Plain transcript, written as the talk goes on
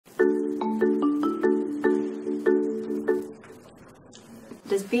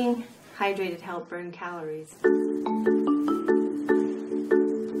Does being hydrated help burn calories?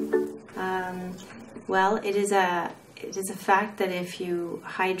 Well, it is a fact that if you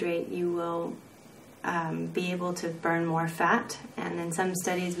hydrate, you will be able to burn more fat. And in some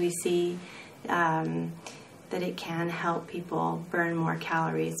studies we see that it can help people burn more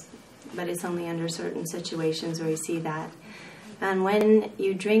calories, but it's only under certain situations where we see that. And when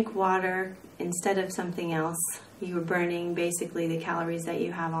you drink water instead of something else, you are burning basically the calories that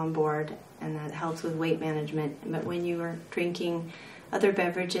you have on board, and that helps with weight management. But when you are drinking other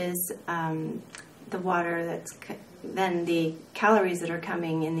beverages, the water then the calories that are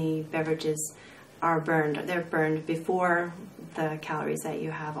coming in the beverages are burned. They're burned before the calories that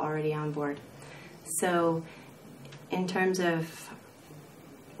you have already on board. So in terms of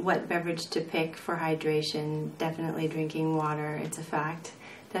what beverage to pick for hydration, definitely drinking water. It's a fact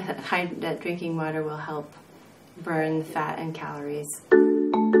that drinking water will help burn fat and calories.